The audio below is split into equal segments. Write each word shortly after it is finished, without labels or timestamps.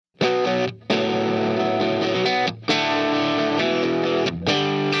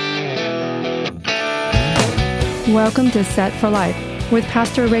Welcome to Set for Life with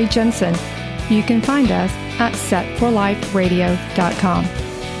Pastor Ray Jensen. You can find us at setforliferadio.com.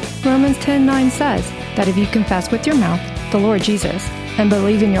 Romans 10:9 says that if you confess with your mouth the Lord Jesus and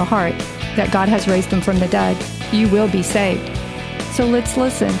believe in your heart that God has raised him from the dead, you will be saved. So let's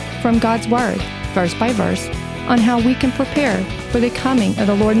listen from God's Word, verse by verse, on how we can prepare for the coming of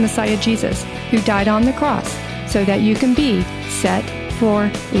the Lord and Messiah Jesus, who died on the cross so that you can be set for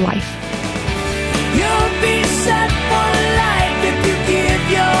life. You'll be set for life if you give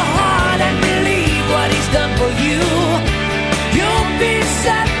your heart and believe what he's done for you. You'll be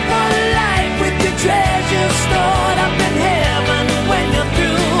set for life with your treasure stored up in heaven when you're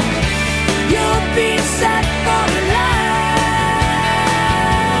through. You'll be set for life.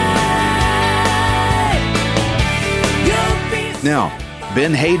 Now,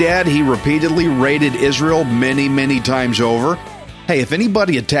 Ben-Hadad, he repeatedly raided Israel many times over. Hey, if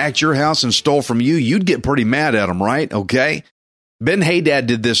anybody attacked your house and stole from you, you'd get pretty mad at them, right? Okay? Ben-Hadad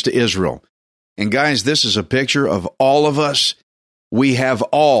did this to Israel. And guys, this is a picture of all of us. We have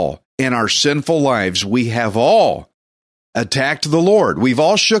all, in our sinful lives, we have all attacked the Lord. We've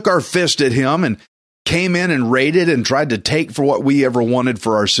all shook our fist at him and came in and raided and tried to take for what we ever wanted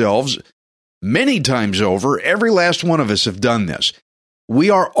for ourselves. Many times over, every last one of us have done this. We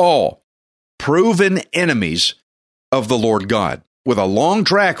are all proven enemies of the Lord God, with a long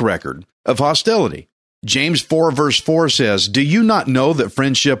track record of hostility. James 4 verse 4 says, "Do you not know that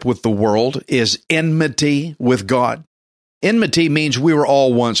friendship with the world is enmity with God?" Enmity means we were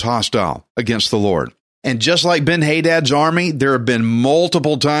all once hostile against the Lord. And just like Ben-Hadad's army, there have been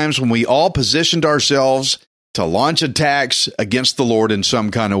multiple times when we all positioned ourselves to launch attacks against the Lord in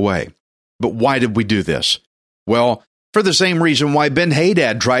some kind of way. But why did we do this? Well, for the same reason why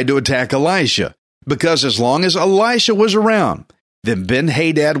Ben-Hadad tried to attack Elisha. Because as long as Elisha was around, then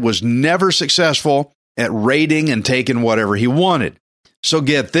Ben-Hadad was never successful at raiding and taking whatever he wanted. So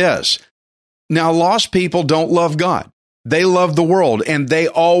get this. Now, lost people don't love God. They love the world, and they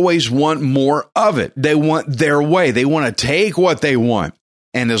always want more of it. They want their way. They want to take what they want.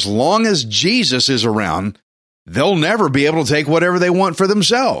 And as long as Jesus is around, they'll never be able to take whatever they want for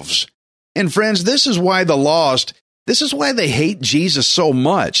themselves. And friends, this is why the lost, this is why they hate Jesus so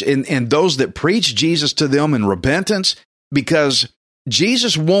much, and those that preach Jesus to them in repentance, because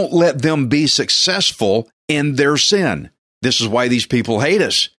Jesus won't let them be successful in their sin. This is why these people hate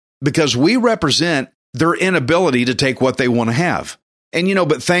us, because we represent their inability to take what they want to have. And,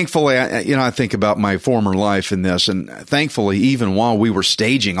 but thankfully, I think about my former life in this, and thankfully, even while we were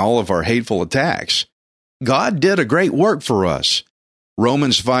staging all of our hateful attacks, God did a great work for us.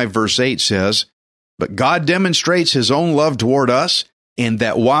 Romans 5 verse 8 says, "But God demonstrates his own love toward us, in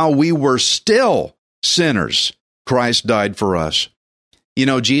that while we were still sinners, Christ died for us."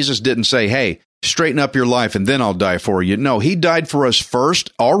 Jesus didn't say, "Hey, straighten up your life and then I'll die for you." No, he died for us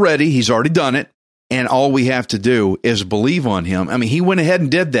first already. He's already done it. And all we have to do is believe on him. I mean, he went ahead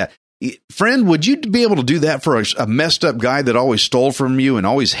and did that. Friend, would you be able to do that for a messed up guy that always stole from you and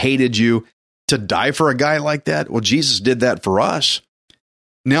always hated you, to die for a guy like that? Well, Jesus did that for us.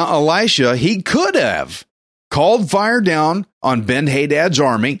 Now, Elisha, he could have called fire down on Ben-Hadad's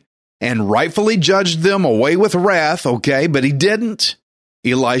army and rightfully judged them away with wrath, okay, but he didn't.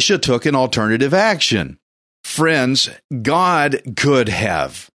 Elisha took an alternative action. Friends, God could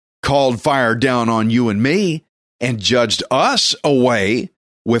have called fire down on you and me and judged us away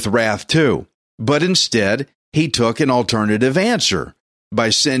with wrath too. But instead, he took an alternative answer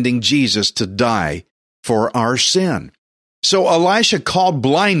by sending Jesus to die for our sin. So Elisha called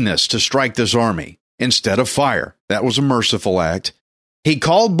blindness to strike this army instead of fire. That was a merciful act. He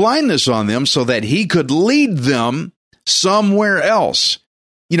called blindness on them so that he could lead them somewhere else.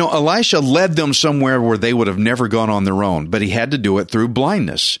 Elisha led them somewhere where they would have never gone on their own, but he had to do it through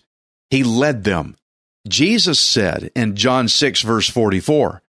blindness. He led them. Jesus said in John 6, verse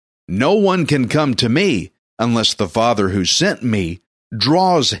 44, "No one can come to me unless the Father who sent me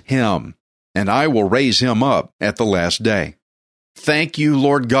draws him, and I will raise him up at the last day." Thank you,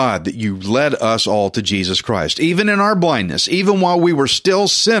 Lord God, that you led us all to Jesus Christ. Even in our blindness, even while we were still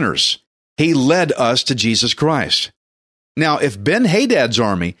sinners, he led us to Jesus Christ. Now, if Ben-Hadad's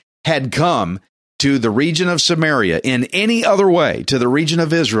army had come to the region of Samaria in any other way, to the region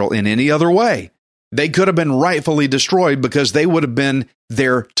of Israel in any other way, they could have been rightfully destroyed because they would have been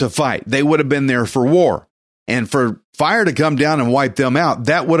there to fight. They would have been there for war. And for fire to come down and wipe them out,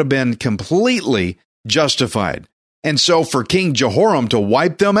 that would have been completely justified. And so for King Jehoram to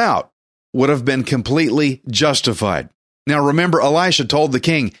wipe them out would have been completely justified. Now remember, Elisha told the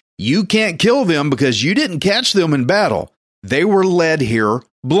king, "You can't kill them because you didn't catch them in battle. They were led here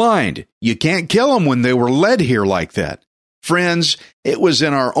blind. You can't kill them when they were led here like that. Friends, it was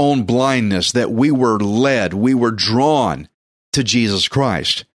in our own blindness that we were led, we were drawn to Jesus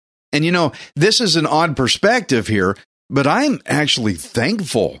Christ. And you know, this is an odd perspective here, but I'm actually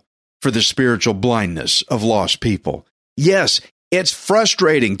thankful for the spiritual blindness of lost people. Yes, it's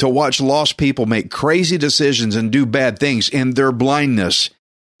frustrating to watch lost people make crazy decisions and do bad things in their blindness,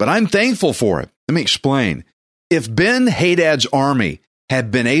 but I'm thankful for it. Let me explain. If Ben-Hadad's army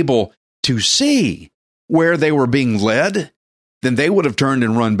had been able to see where they were being led, then they would have turned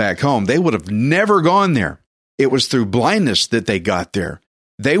and run back home. They would have never gone there. It was through blindness that they got there.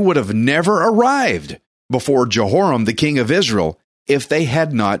 They would have never arrived before Jehoram, the king of Israel, if they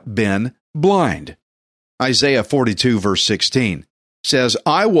had not been blind. Isaiah 42, verse 16 says,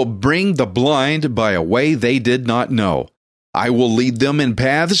 I will bring the blind by a way they did not know. I will lead them in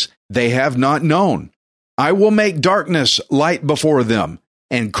paths they have not known. I will make darkness light before them,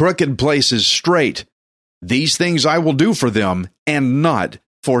 and crooked places straight. These things I will do for them, and not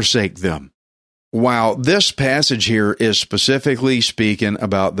forsake them. Wow, this passage here is specifically speaking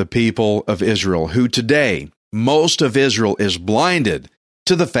about the people of Israel, who today, most of Israel is blinded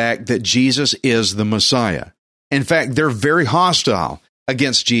to the fact that Jesus is the Messiah. In fact, they're very hostile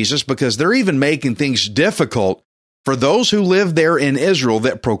against Jesus because they're even making things difficult for those who live there in Israel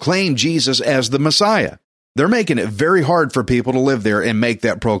that proclaim Jesus as the Messiah. They're making it very hard for people to live there and make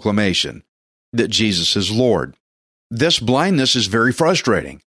that proclamation that Jesus is Lord. This blindness is very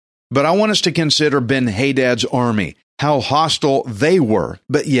frustrating. But I want us to consider Ben-Hadad's army, how hostile they were,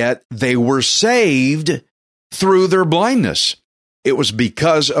 but yet they were saved through their blindness. It was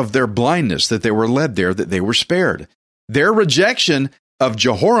because of their blindness that they were led there, that they were spared. Their rejection of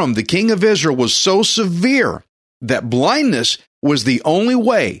Jehoram, the king of Israel, was so severe that blindness was the only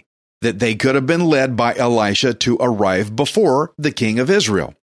way that they could have been led by Elisha to arrive before the king of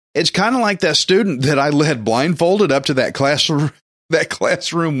Israel. It's kind of like that student that I led blindfolded up to that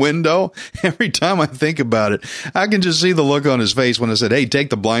classroom window. Every time I think about it, I can just see the look on his face when I said, hey, take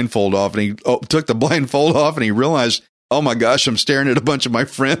the blindfold off. And he took the blindfold off and he realized, oh my gosh, I'm staring at a bunch of my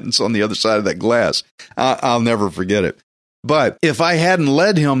friends on the other side of that glass. I'll never forget it. But if I hadn't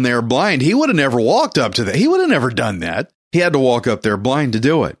led him there blind, he would have never walked up to that. He would have never done that. He had to walk up there blind to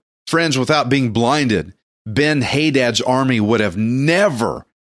do it. Friends, without being blinded, Ben-Hadad's army would have never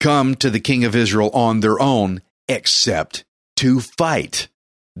come to the king of Israel on their own except to fight.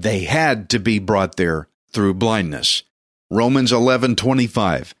 They had to be brought there through blindness. Romans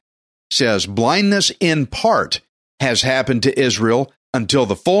 11:25 says, blindness in part has happened to Israel until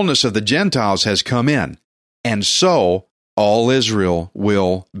the fullness of the Gentiles has come in, and so all Israel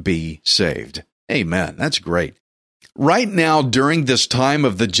will be saved. Amen. That's great. Right now, during this time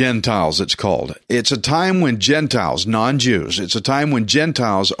of the Gentiles, it's called, it's a time when Gentiles, non-Jews, it's a time when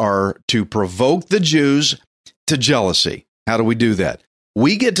Gentiles are to provoke the Jews to jealousy. How do we do that?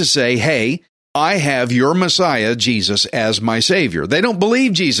 We get to say, hey, I have your Messiah, Jesus, as my Savior. They don't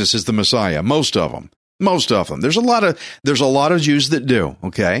believe Jesus is the Messiah, most of them. There's a lot of Jews that do,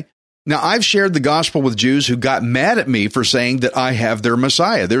 okay? Now, I've shared the gospel with Jews who got mad at me for saying that I have their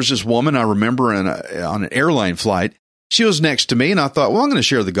Messiah. There's this woman I remember on an airline flight. She was next to me, and I thought, well, I'm going to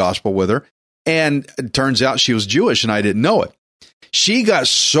share the gospel with her. And it turns out she was Jewish, and I didn't know it. She got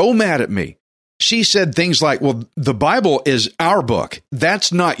so mad at me. She said things like, well, the Bible is our book.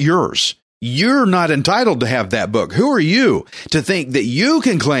 That's not yours. You're not entitled to have that book. Who are you to think that you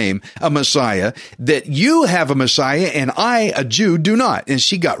can claim a Messiah, that you have a Messiah, and I, a Jew, do not? And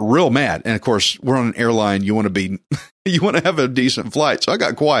she got real mad. And of course, we're on an airline. You want to have a decent flight. So I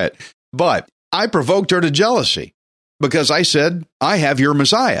got quiet. But I provoked her to jealousy because I said, I have your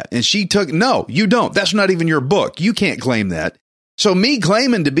Messiah. And she took, no, you don't. That's not even your book. You can't claim that. So me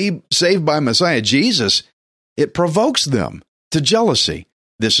claiming to be saved by Messiah Jesus, it provokes them to jealousy.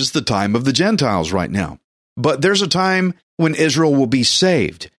 This is the time of the Gentiles right now. But there's a time when Israel will be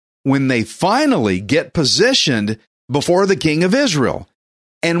saved, when they finally get positioned before the king of Israel.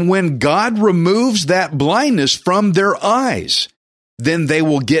 And when God removes that blindness from their eyes, then they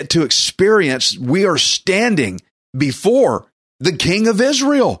will get to experience, we are standing before the king of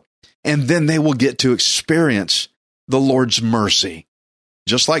Israel. And then they will get to experience the Lord's mercy.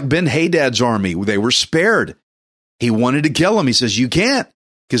 Just like Ben-Hadad's army, they were spared. He wanted to kill them. He says, you can't.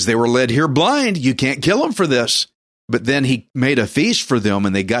 Because they were led here blind. You can't kill them for this. But then he made a feast for them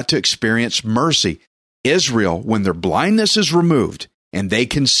and they got to experience mercy. Israel, when their blindness is removed and they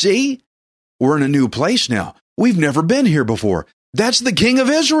can see, we're in a new place now. We've never been here before. That's the king of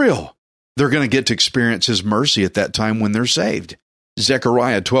Israel. They're going to get to experience his mercy at that time when they're saved.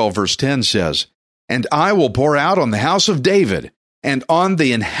 Zechariah 12 verse 10 says, And I will pour out on the house of David and on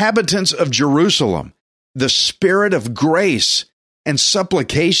the inhabitants of Jerusalem the spirit of grace and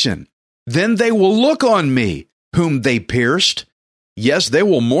supplication. Then they will look on me, whom they pierced. Yes, they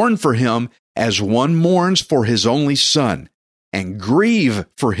will mourn for him as one mourns for his only son, and grieve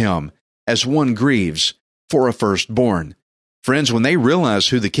for him as one grieves for a firstborn. Friends, when they realize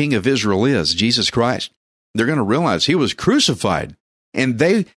who the King of Israel is, Jesus Christ, they're going to realize he was crucified, and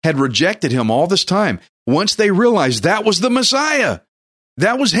they had rejected him all this time. Once they realize that was the Messiah,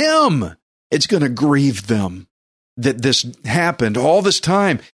 that was him, it's going to grieve them that this happened all this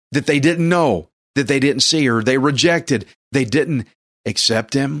time, that they didn't know, that they didn't see, or they rejected, they didn't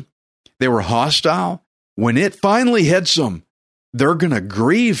accept him. They were hostile. When it finally hits them, they're going to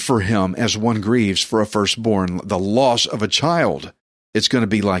grieve for him as one grieves for a firstborn, the loss of a child. It's going to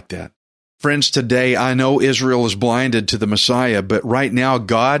be like that. Friends, today I know Israel is blinded to the Messiah, but right now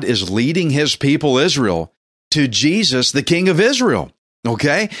God is leading his people Israel to Jesus, the King of Israel.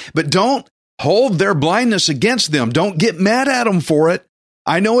 Okay? But don't hold their blindness against them. Don't get mad at them for it.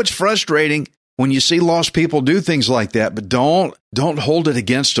 I know it's frustrating when you see lost people do things like that, but don't hold it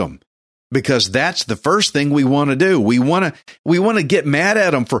against them, because that's the first thing we want to do. We want to get mad at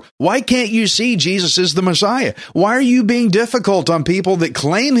them for, why can't you see Jesus is the Messiah? Why are you being difficult on people that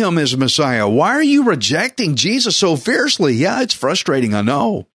claim him as Messiah? Why are you rejecting Jesus so fiercely? Yeah, it's frustrating, I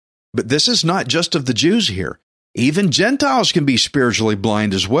know. But this is not just of the Jews here. Even Gentiles can be spiritually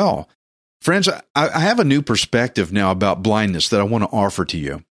blind as well. Friends, I have a new perspective now about blindness that I want to offer to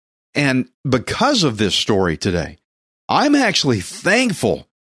you. And because of this story today, I'm actually thankful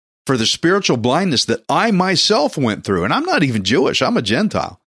for the spiritual blindness that I myself went through. And I'm not even Jewish, I'm a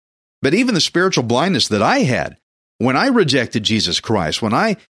Gentile. But even the spiritual blindness that I had when I rejected Jesus Christ, when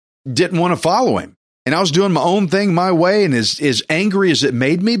I didn't want to follow him, and I was doing my own thing my way, and as angry as it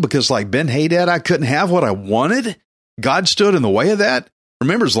made me, because like Ben-Hadad, I couldn't have what I wanted, God stood in the way of that.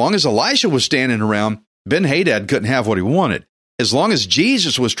 Remember, as long as Elisha was standing around, Ben-Hadad couldn't have what he wanted. As long as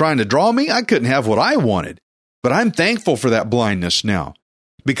Jesus was trying to draw me, I couldn't have what I wanted. But I'm thankful for that blindness now.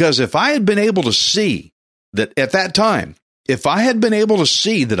 Because if I had been able to see that at that time, if I had been able to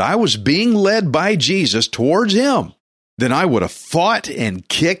see that I was being led by Jesus towards him, then I would have fought and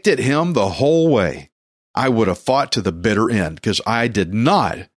kicked at him the whole way. I would have fought to the bitter end, because I did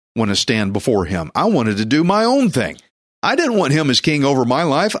not want to stand before him. I wanted to do my own thing. I didn't want him as king over my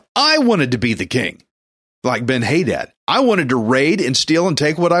life. I wanted to be the king. Like Ben-Hadad, I wanted to raid and steal and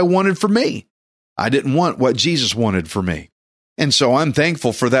take what I wanted for me. I didn't want what Jesus wanted for me. And so I'm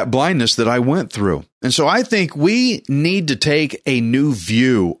thankful for that blindness that I went through. And so I think we need to take a new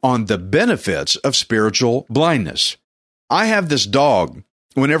view on the benefits of spiritual blindness. I have this dog.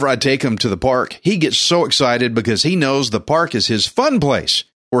 Whenever I take him to the park, he gets so excited because he knows the park is his fun place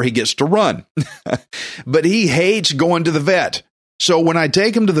where he gets to run. But he hates going to the vet. So when I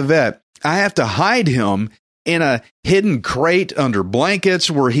take him to the vet, I have to hide him in a hidden crate under blankets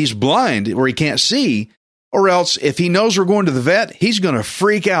where he's blind, where he can't see. Or else, if he knows we're going to the vet, he's going to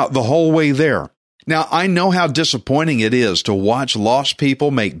freak out the whole way there. Now, I know how disappointing it is to watch lost people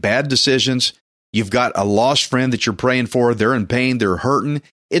make bad decisions. You've got a lost friend that you're praying for. They're in pain. They're hurting.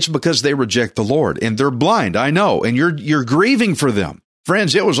 It's because they reject the Lord, and they're blind. I know, and you're grieving for them.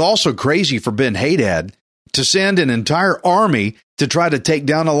 Friends, it was also crazy for Ben-Hadad to send an entire army to try to take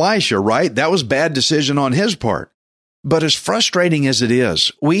down Elisha, right? That was a bad decision on his part. But as frustrating as it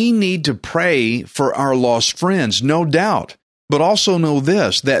is, we need to pray for our lost friends, no doubt. But also know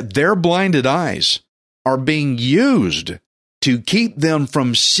this, that their blinded eyes are being used to keep them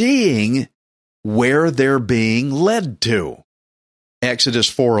from seeing where they're being led to. Exodus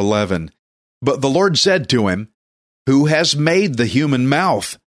 4:11. But the Lord said to him, who has made the human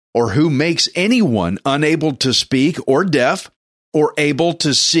mouth, or who makes anyone unable to speak or deaf, or able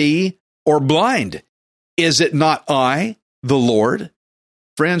to see or blind? Is it not I, the Lord?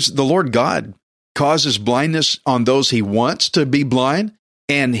 Friends, the Lord God causes blindness on those he wants to be blind,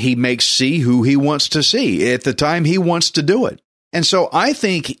 and he makes see who he wants to see at the time he wants to do it. And so I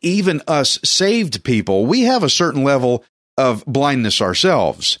think even us saved people, we have a certain level of blindness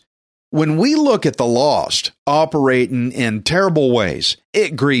ourselves. When we look at the lost operating in terrible ways,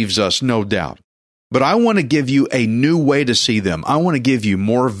 it grieves us, no doubt. But I want to give you a new way to see them. I want to give you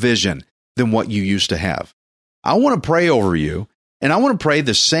more vision than what you used to have. I want to pray over you, and I want to pray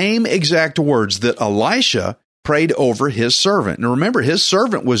the same exact words that Elisha prayed over his servant. And remember, his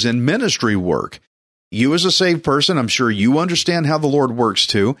servant was in ministry work. You as a saved person, I'm sure you understand how the Lord works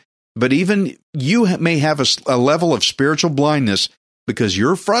too, but even you may have a level of spiritual blindness because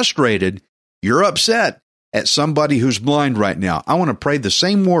you're frustrated, you're upset, at somebody who's blind right now, I want to pray the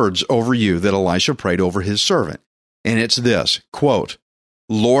same words over you that Elisha prayed over his servant. And it's this, quote,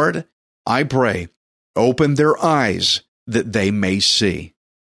 Lord, I pray, open their eyes that they may see.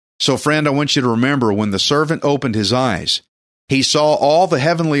 So friend, I want you to remember when the servant opened his eyes, he saw all the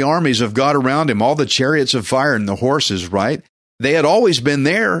heavenly armies of God around him, all the chariots of fire and the horses, right? They had always been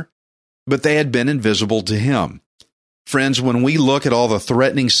there, but they had been invisible to him. Friends, when we look at all the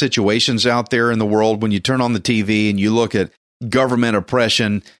threatening situations out there in the world, when you turn on the TV and you look at government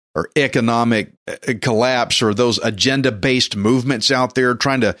oppression or economic collapse or those agenda-based movements out there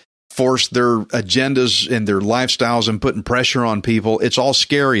trying to force their agendas and their lifestyles and putting pressure on people, it's all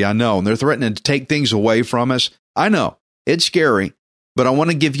scary, I know. And they're threatening to take things away from us. I know, it's scary, but I want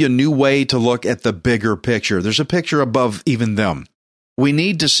to give you a new way to look at the bigger picture. There's a picture above even them. We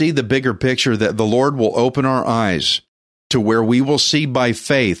need to see the bigger picture that the Lord will open our eyes to where we will see by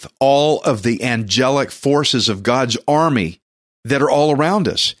faith all of the angelic forces of God's army that are all around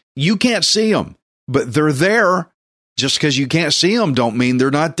us. You can't see them, but they're there. Just because you can't see them don't mean they're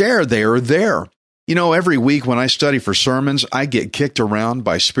not there. They are there. You know, every week when I study for sermons, I get kicked around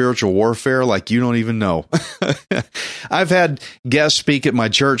by spiritual warfare like you don't even know. I've had guests speak at my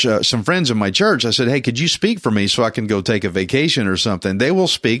church, some friends in my church. I said, hey, could you speak for me so I can go take a vacation or something? They will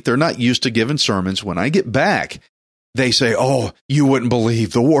speak. They're not used to giving sermons. When I get back, they say, oh, you wouldn't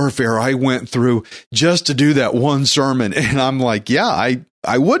believe the warfare I went through just to do that one sermon. And I'm like, yeah,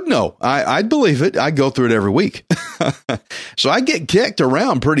 I would know. I'd believe it. I go through it every week. So I get kicked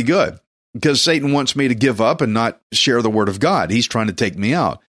around pretty good because Satan wants me to give up and not share the word of God. He's trying to take me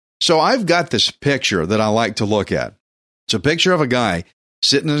out. So I've got this picture that I like to look at. It's a picture of a guy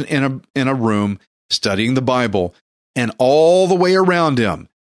sitting in a room studying the Bible, and all the way around him,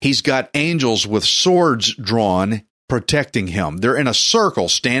 he's got angels with swords drawn protecting him. They're in a circle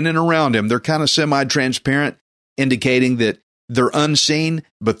standing around him. They're kind of semi-transparent, indicating that they're unseen,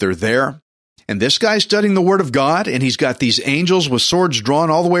 but they're there. And this guy's studying the Word of God, and he's got these angels with swords drawn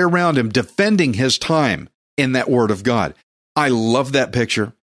all the way around him, defending his time in that Word of God. I love that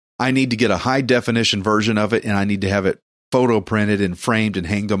picture. I need to get a high-definition version of it, and I need to have it photo printed and framed and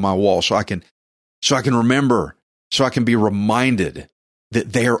hanged on my wall so I can remember, so I can be reminded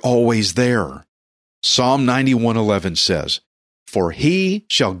that they're always there. Psalm 91:11 says, "For he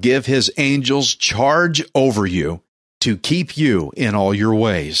shall give his angels charge over you to keep you in all your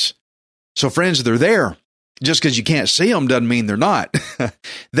ways." So friends, they're there. Just because you can't see them doesn't mean they're not.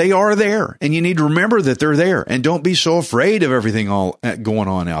 They are there, and you need to remember that they're there, and don't be so afraid of everything all going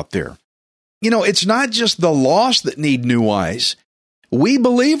on out there. You know, it's not just the lost that need new eyes. We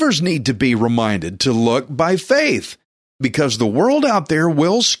believers need to be reminded to look by faith, because the world out there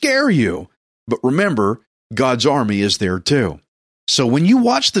will scare you. But remember, God's army is there too. So when you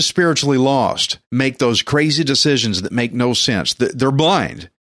watch the spiritually lost make those crazy decisions that make no sense, they're blind,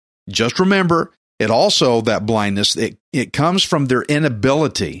 just remember, that blindness, it comes from their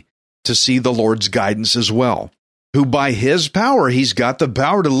inability to see the Lord's guidance as well, who by his power, he's got the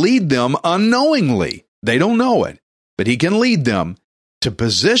power to lead them unknowingly. They don't know it, but he can lead them to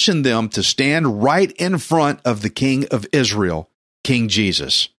position them to stand right in front of the King of Israel, King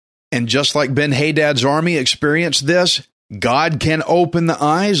Jesus. And just like Ben-Hadad's army experienced this, God can open the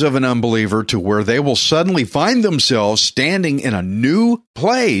eyes of an unbeliever to where they will suddenly find themselves standing in a new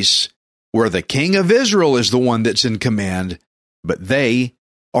place where the King of Israel is the one that's in command, but they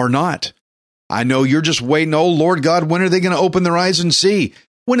are not. I know you're just waiting, oh Lord God, when are they going to open their eyes and see?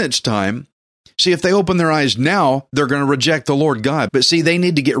 When it's time. See, if they open their eyes now, they're going to reject the Lord God. But see, they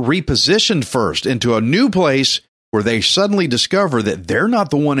need to get repositioned first into a new place where they suddenly discover that they're not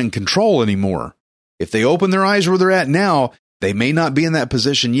the one in control anymore. If they open their eyes where they're at now, they may not be in that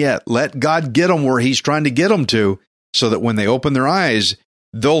position yet. Let God get them where he's trying to get them to, so that when they open their eyes,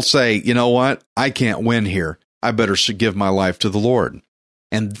 they'll say, you know what? I can't win here. I better give my life to the Lord.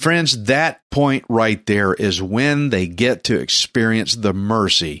 And friends, that point right there is when they get to experience the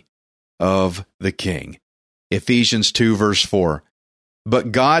mercy of the King. Ephesians 2 verse 4.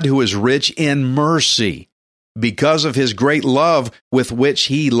 But God, who is rich in mercy, because of his great love with which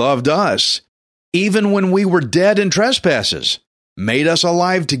he loved us, even when we were dead in trespasses, made us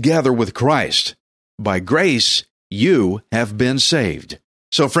alive together with Christ. By grace, you have been saved.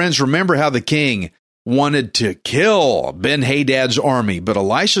 So friends, remember how the king wanted to kill Ben-Hadad's army, but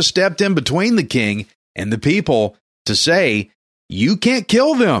Elisha stepped in between the king and the people to say, you can't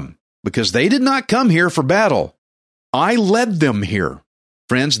kill them because they did not come here for battle. I led them here.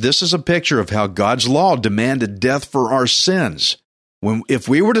 Friends, this is a picture of how God's law demanded death for our sins. If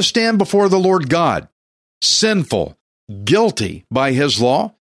we were to stand before the Lord God, sinful, guilty by his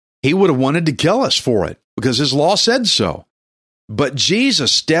law, he would have wanted to kill us for it, because his law said so. But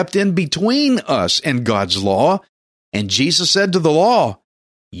Jesus stepped in between us and God's law, and Jesus said to the law,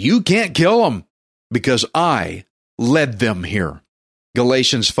 you can't kill them because I led them here.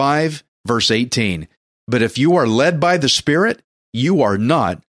 Galatians 5, verse 18. But if you are led by the Spirit, you are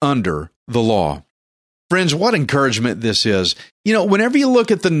not under the law. Friends, what encouragement this is. You know, whenever you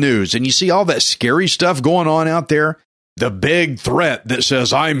look at the news and you see all that scary stuff going on out there, the big threat that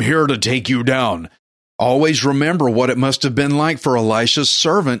says, I'm here to take you down, always remember what it must have been like for Elisha's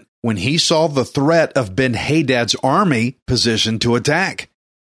servant when he saw the threat of Ben-Hadad's army positioned to attack.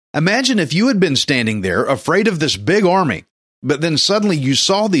 Imagine if you had been standing there afraid of this big army, but then suddenly you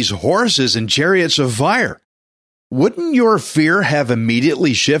saw these horses and chariots of fire. Wouldn't your fear have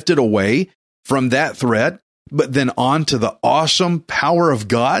immediately shifted away from that threat, but then on to the awesome power of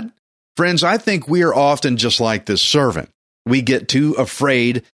God? Friends, I think we are often just like this servant. We get too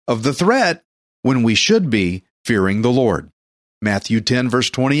afraid of the threat when we should be fearing the Lord. Matthew 10, verse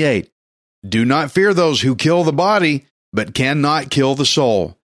 28. Do not fear those who kill the body, but cannot kill the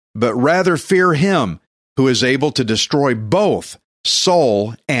soul, but rather fear him who is able to destroy both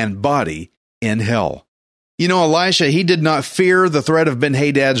soul and body in hell. You know, Elisha, he did not fear the threat of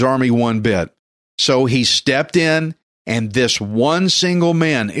Ben-Hadad's army one bit. So he stepped in, and this one single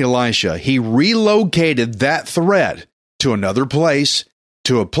man, Elisha, he relocated that threat to another place,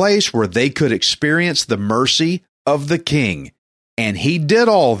 to a place where they could experience the mercy of the king. And he did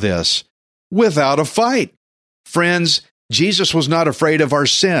all this without a fight. Friends, Jesus was not afraid of our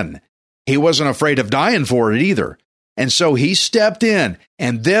sin. He wasn't afraid of dying for it either. And so he stepped in,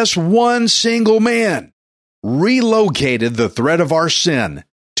 and this one single man relocated the threat of our sin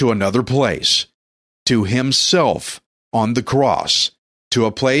to another place, to himself on the cross, to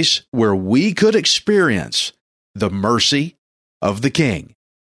a place where we could experience the mercy of the King.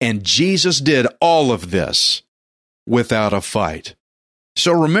 And Jesus did all of this without a fight.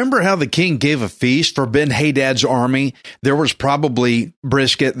 So remember how the king gave a feast for Ben-Hadad's army? There was probably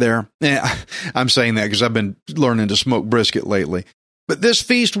brisket there. I'm saying that because I've been learning to smoke brisket lately. But this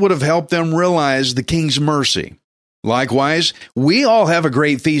feast would have helped them realize the king's mercy. Likewise, we all have a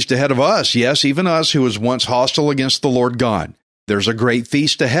great feast ahead of us. Yes, even us who was once hostile against the Lord God. There's a great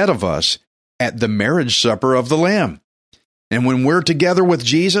feast ahead of us at the marriage supper of the Lamb. And when we're together with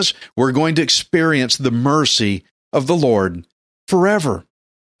Jesus, we're going to experience the mercy of the Lord forever.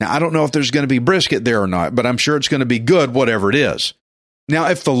 Now, I don't know if there's going to be brisket there or not, but I'm sure it's going to be good, whatever it is. Now,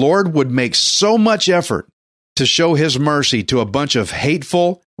 if the Lord would make so much effort to show his mercy to a bunch of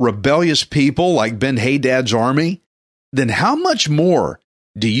hateful, rebellious people like Ben-Hadad's army, then how much more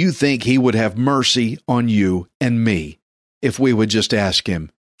do you think he would have mercy on you and me if we would just ask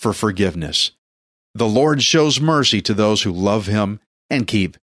him for forgiveness? The Lord shows mercy to those who love him and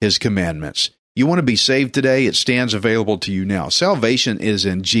keep his commandments. You want to be saved today? It stands available to you now. Salvation is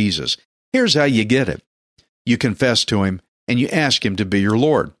in Jesus. Here's how you get it. You confess to him and you ask him to be your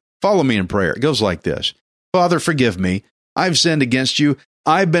Lord. Follow me in prayer. It goes like this. Father, forgive me. I've sinned against you.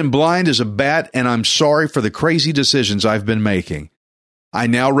 I've been blind as a bat, and I'm sorry for the crazy decisions I've been making. I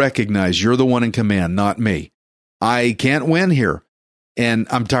now recognize you're the one in command, not me. I can't win here, and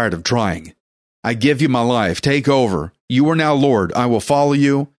I'm tired of trying. I give you my life. Take over. You are now Lord. I will follow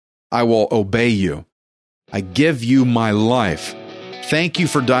you. I will obey you. I give you my life. Thank you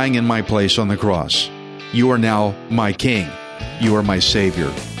for dying in my place on the cross. You are now my King. You are my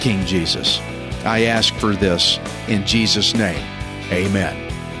Savior, King Jesus. I ask for this in Jesus' name.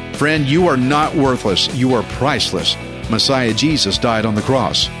 Amen. Friend, you are not worthless. You are priceless. Messiah Jesus died on the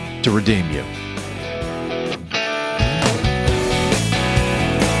cross to redeem you.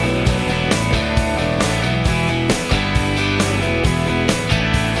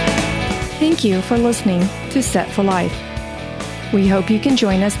 Thank you for listening to Set for Life. We hope you can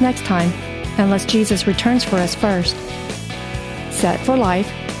join us next time, unless Jesus returns for us first. Set for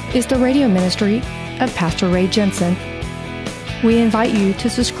Life is the radio ministry of Pastor Ray Jensen. We invite you to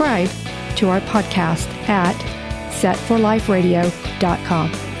subscribe to our podcast at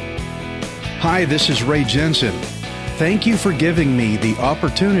setforliferadio.com. Hi, this is Ray Jensen. Thank you for giving me the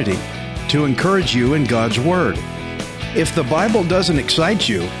opportunity to encourage you in God's Word. If the Bible doesn't excite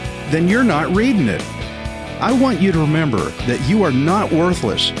you, then you're not reading it. I want you to remember that you are not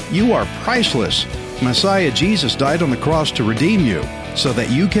worthless. You are priceless. Messiah Jesus died on the cross to redeem you so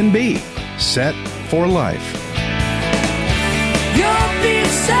that you can be set for life. You'll be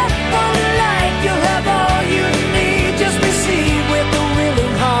set for